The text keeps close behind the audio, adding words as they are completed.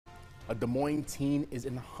A Des Moines teen is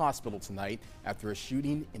in the hospital tonight after a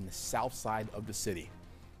shooting in the south side of the city.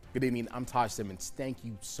 Good evening, I'm Taj Simmons. Thank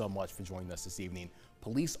you so much for joining us this evening.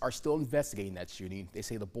 Police are still investigating that shooting. They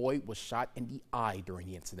say the boy was shot in the eye during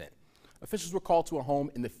the incident. Officials were called to a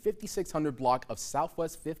home in the 5600 block of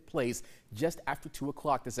Southwest 5th Place just after 2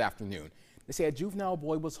 o'clock this afternoon. They say a juvenile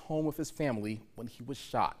boy was home with his family when he was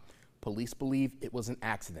shot. Police believe it was an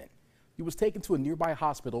accident. He was taken to a nearby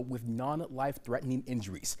hospital with non-life-threatening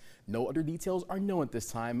injuries. No other details are known at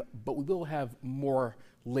this time, but we will have more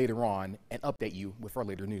later on and update you with our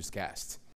later newscasts.